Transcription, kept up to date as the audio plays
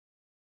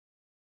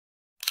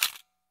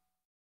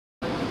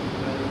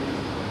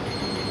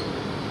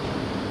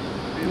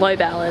low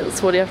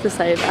balance. What do you have to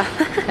say about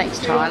that? Thanks,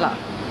 Tyler.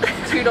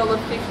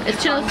 $2.50.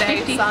 It's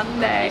 $2.50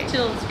 Sunday. It's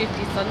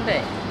 $2.50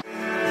 Sunday.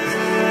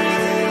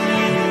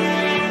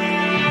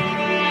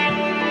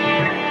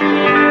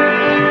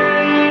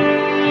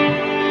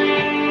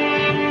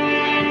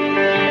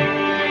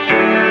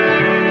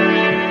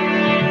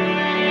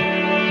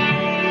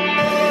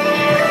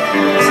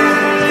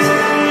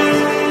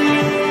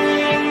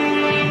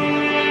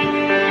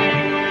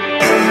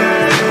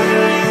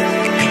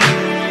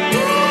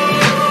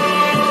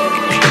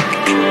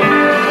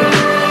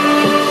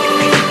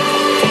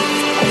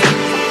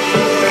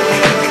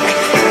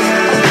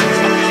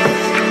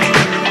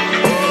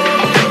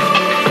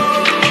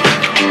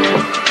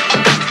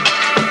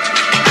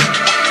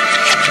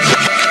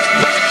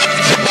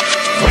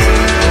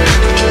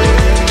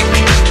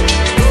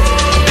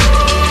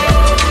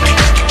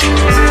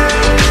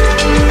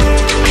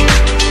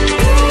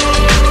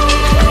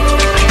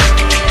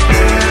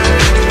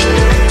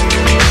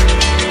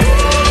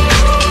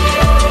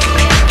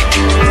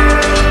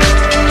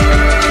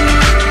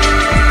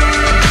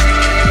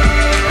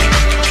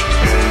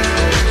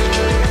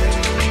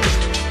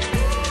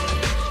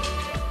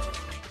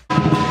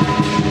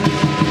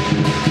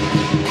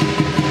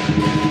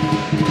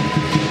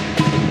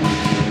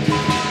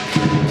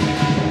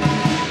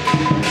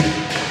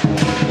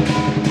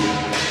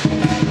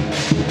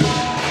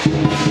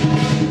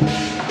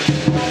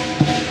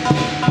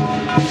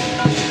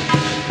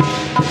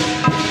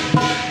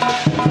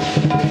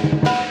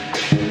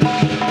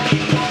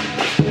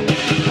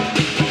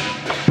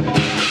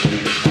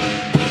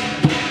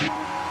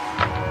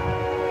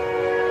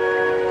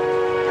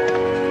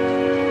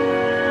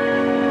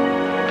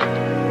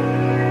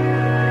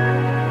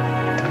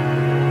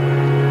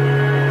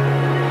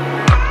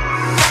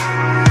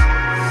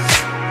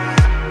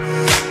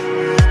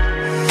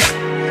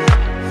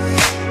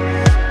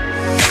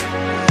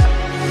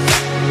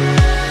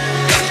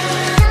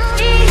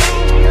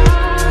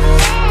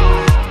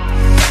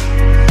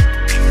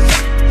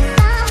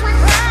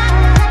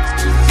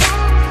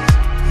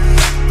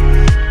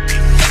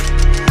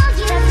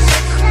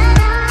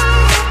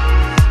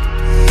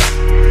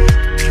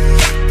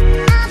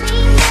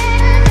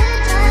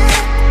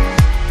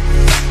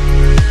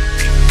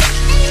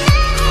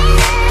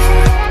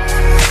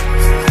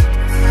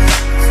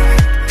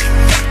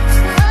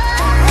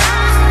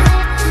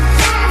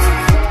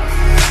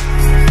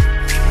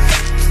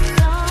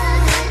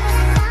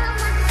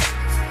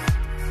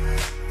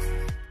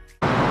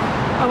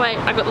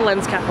 I got the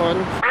lens cap on.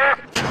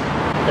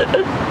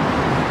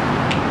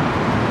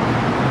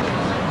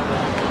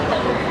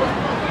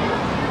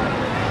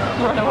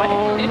 Run away.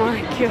 Oh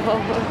my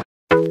god.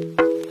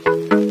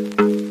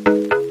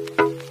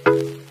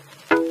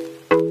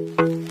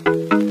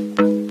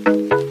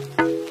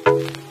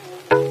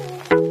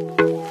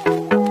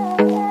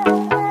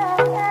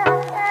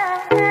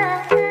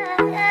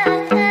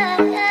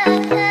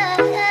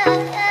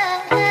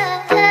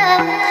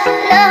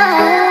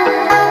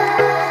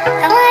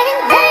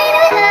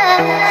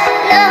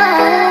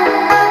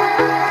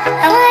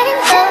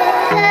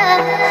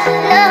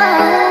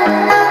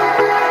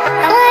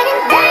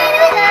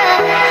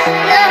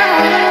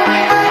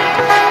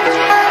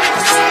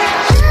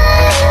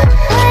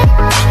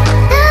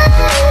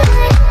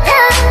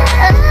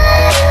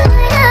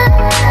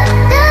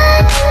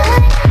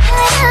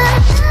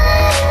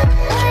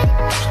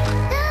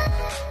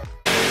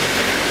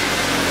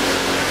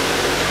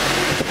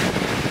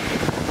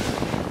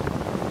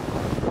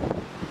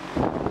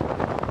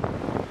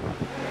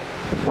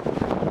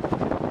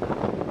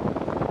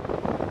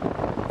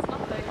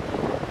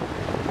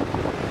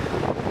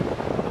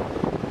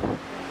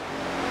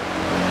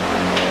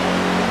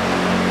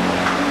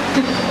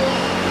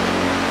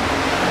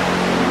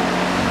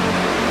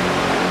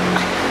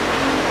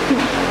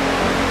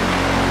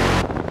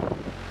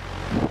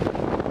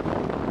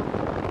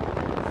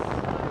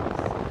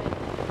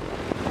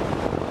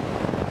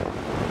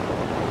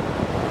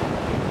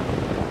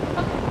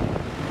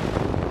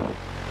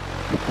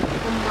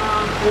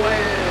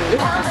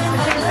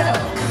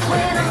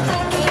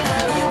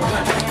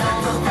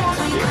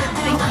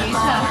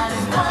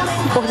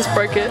 Oh, I just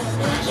broke it.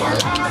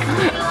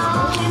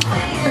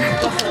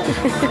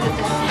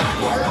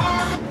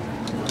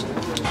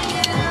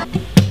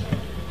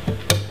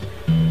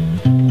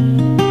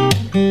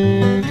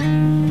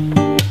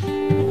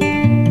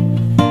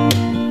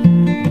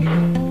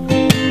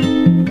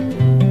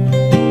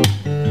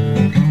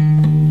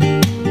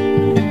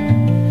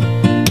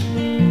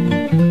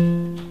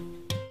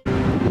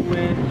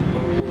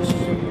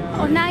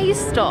 Oh, now you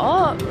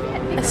stop.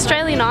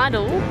 Australian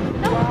Idol.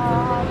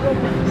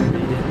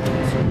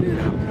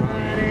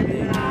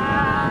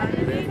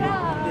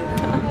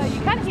 You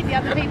can't hit the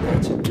other people.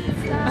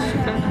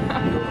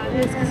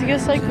 Yes, because you're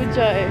so good,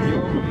 Joe.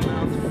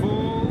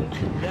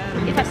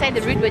 If I say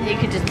the rude one, you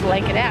could just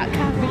blank it out.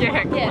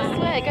 Yeah, Yes,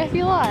 swear, go for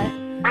your life.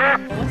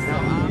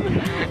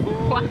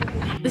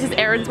 This is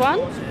Erin's one.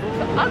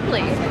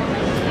 Ugly.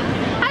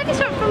 I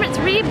guess from its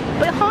really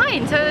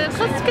behind, so of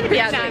course it's going to be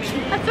ugly. I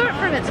saw it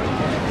from its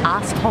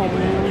asshole.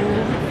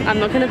 I'm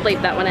not gonna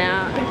bleep that one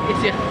out.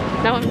 Yes, you.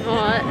 No, I'm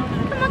not.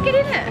 Come on, get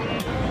in it.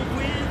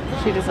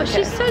 She just like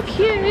She's so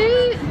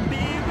cute.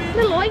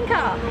 Little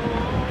oinker.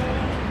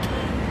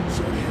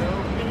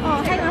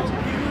 Oh, hang on.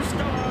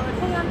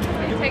 Hang on.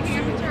 Are you taking a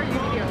picture or are you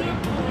videoing?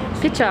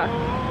 picture.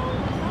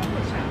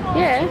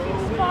 Yeah.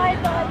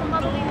 Inspired by the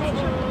Madelyn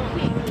nature.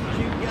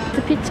 It's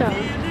a picture.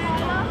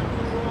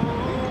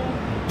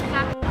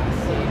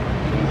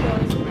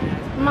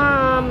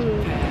 Mom,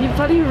 you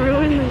bloody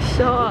ruined the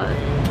shot.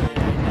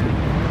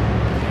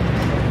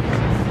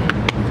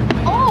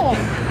 Oh!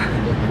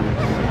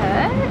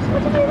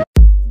 What did you do?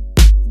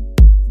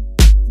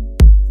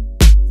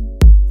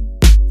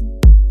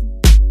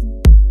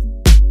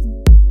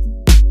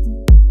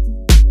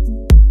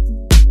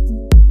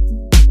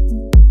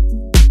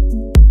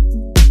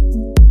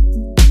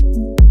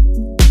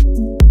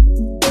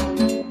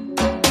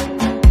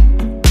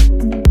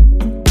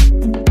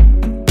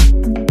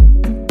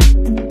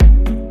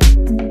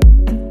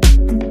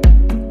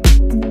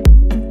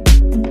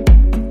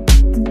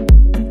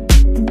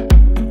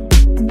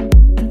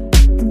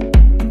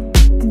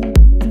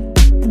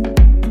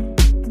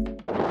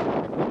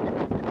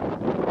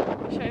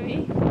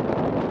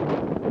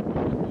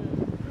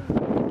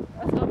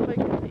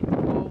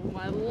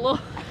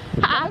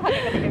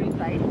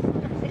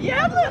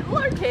 Yeah,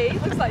 low-key.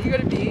 Looks like you got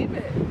a beard,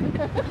 but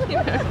you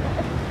know.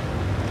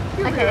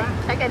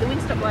 Okay, the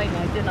wind stopped blowing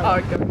now. Do another.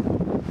 Oh, good.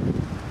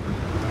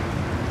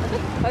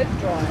 Hope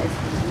dries.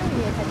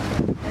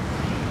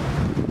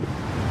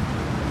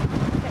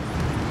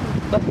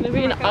 That's gonna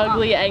be an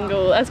ugly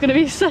angle. That's gonna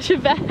be such a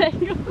bad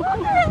angle.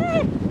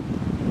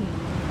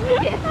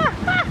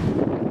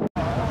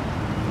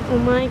 Oh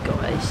my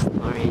gosh,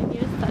 Lauren,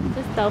 you're such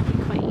a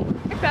selfie queen.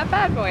 Check that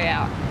bad boy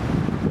out.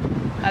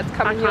 That's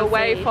coming your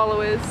way,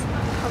 followers.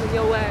 Coming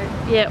your way.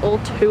 Yeah, all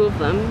two of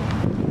them.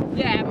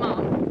 Yeah, Mum.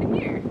 And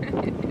you.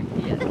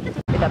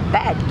 With a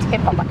bad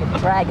temper like a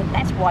dragon.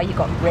 That's why you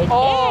got red hair.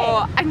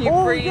 Oh, and you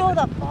breathe. You're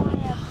the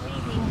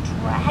fire-breathing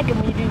dragon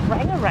when you do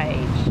Ranger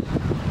Rage.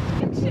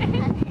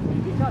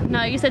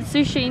 No, you said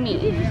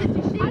sushimi.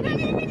 I don't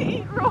even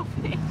eat raw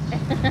fish.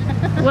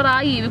 What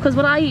are you? Because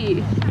what are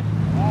you?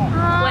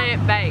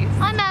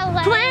 Plant-based. I'm a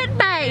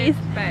Plant-based!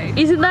 Plant-based.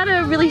 Isn't that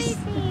a really...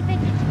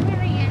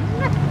 vegetarian.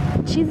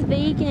 She's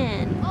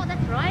vegan. Oh,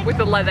 that's right. With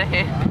the leather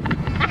hair. Do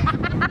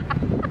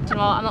you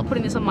know what? I'm not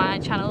putting this on my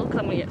channel because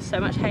I'm going to get so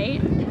much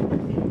hate.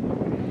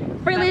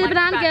 Free Little like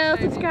Banana fat Girl,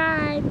 shaming?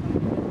 subscribe!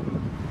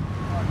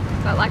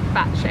 Is that like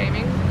fat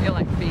shaming? You're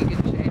like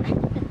vegan shaming.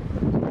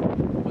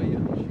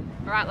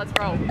 Alright, let's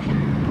roll.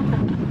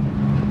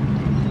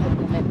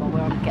 Remember,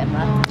 we're on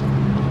camera.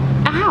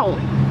 Ow!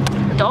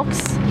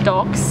 Docs.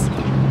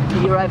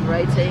 You're over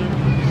 18.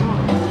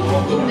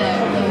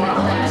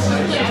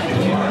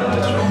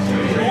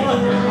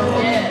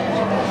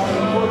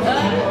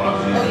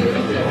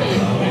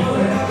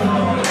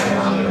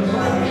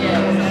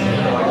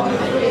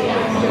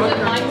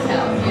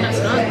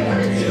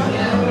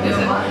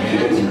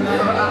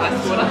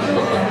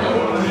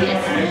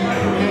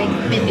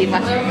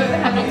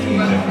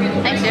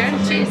 Thanks, Sharon.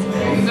 Cheers.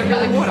 Is it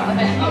really water?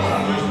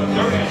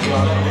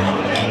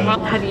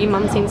 Have you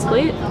mum seen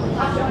Split?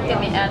 Get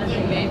me out of the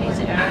movies,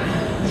 Aaron.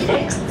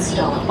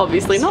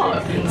 Obviously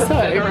not.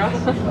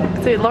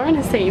 So Lauren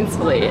has seen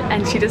Split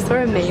and she just saw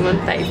a meme on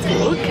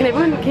Facebook. Can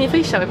you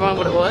please show everyone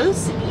what it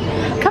was?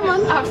 Come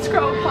on. I've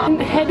scrolled past.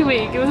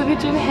 Hedwig. It was a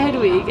picture of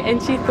Hedwig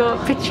and she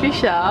thought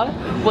Patricia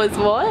was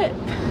what?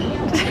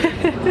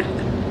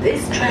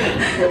 This train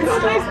will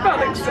stop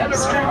at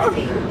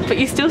Stratfield. But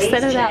you still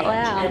said it out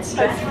loud. At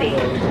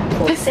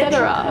Stratfield for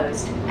Central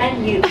Coast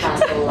and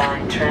Newcastle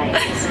line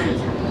trains.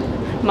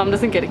 Mum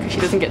doesn't get it because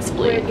she doesn't get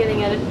Split. We're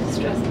getting out of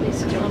distress,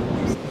 please, John.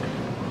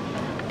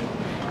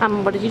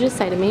 What did you just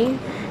say to me?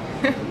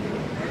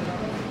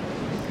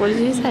 What did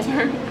you say?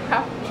 Don't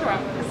have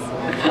trucks.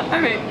 I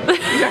mean,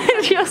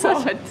 you have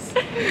quads.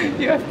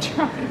 You have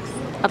trucks.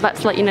 I'd like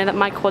to let you know that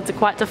my quads are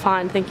quite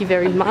defined, thank you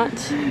very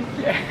much.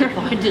 Yeah.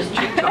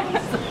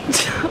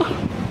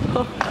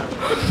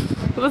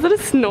 Was it a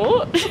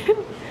snort?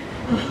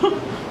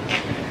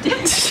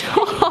 It's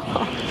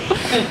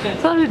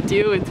hard to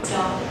deal with.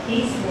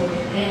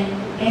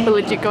 We're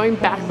legit going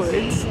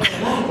backwards.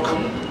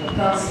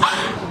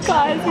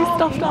 Guys, we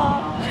stopped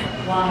up.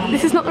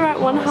 This is not the right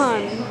one,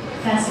 hun.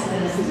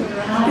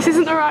 This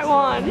isn't the right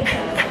one.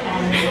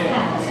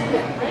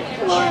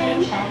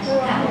 Lauren.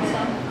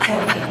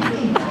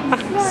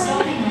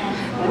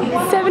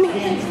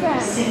 76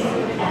 cents.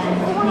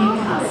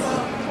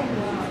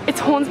 It's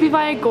Hornsby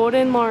via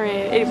Gordon, Lauren.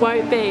 It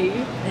won't be.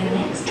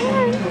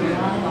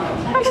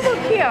 Have a look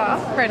here.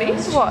 Ready?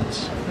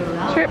 Watch.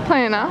 Trip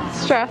planner,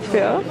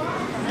 Strathfield.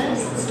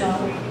 First stop,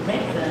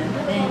 Redfern,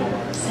 then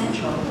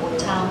Central,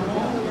 Town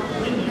Hall,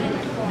 Wynyard,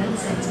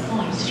 Millsends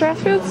Point.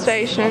 Strathfield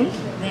Station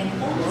Then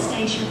all the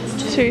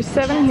stations to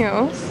Seven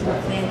Hills.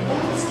 Then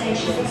all the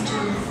stations to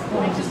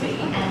Hornsby.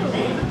 And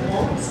then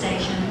all the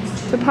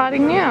stations to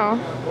Departing now.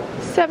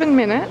 7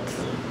 minutes.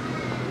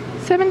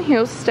 7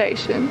 Hills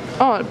Station.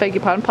 Oh, beg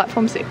your pardon,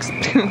 platform 6.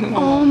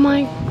 Oh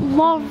my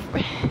love.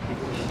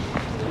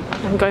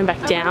 I'm going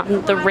back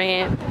down the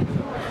ramp.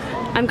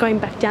 I'm going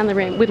back down the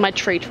ramp with my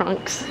tree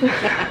trunks.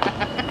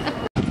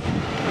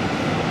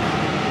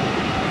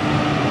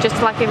 Just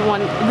to like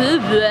everyone,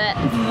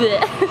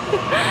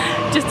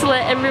 just to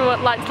let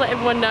everyone, like to let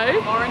everyone know.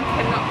 Lauren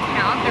cannot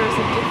count. There is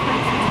a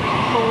difference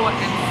between 4 and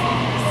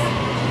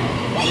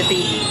 6. That'd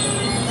be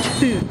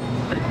 2.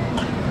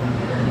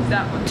 Is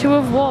that one? 2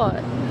 of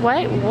what?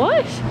 Wait,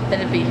 what?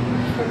 That'd be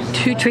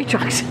 2 tree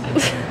trunks.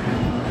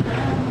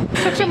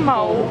 Such a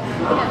mole.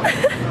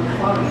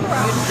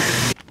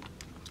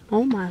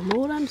 Oh my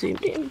lord, I'm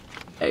zoomed in.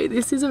 Okay,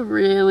 this is a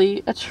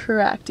really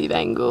attractive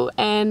angle,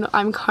 and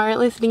I'm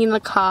currently sitting in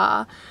the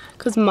car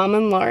because Mum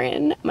and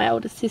Lauren, my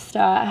older sister,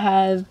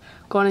 have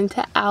gone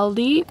into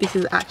Allday. This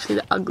is actually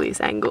the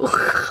ugliest angle.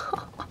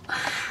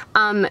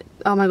 Oh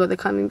my god, they're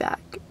coming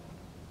back.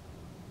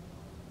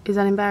 Is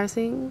that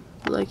embarrassing?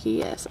 Loki,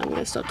 yes, I'm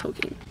gonna stop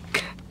talking.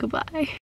 Goodbye.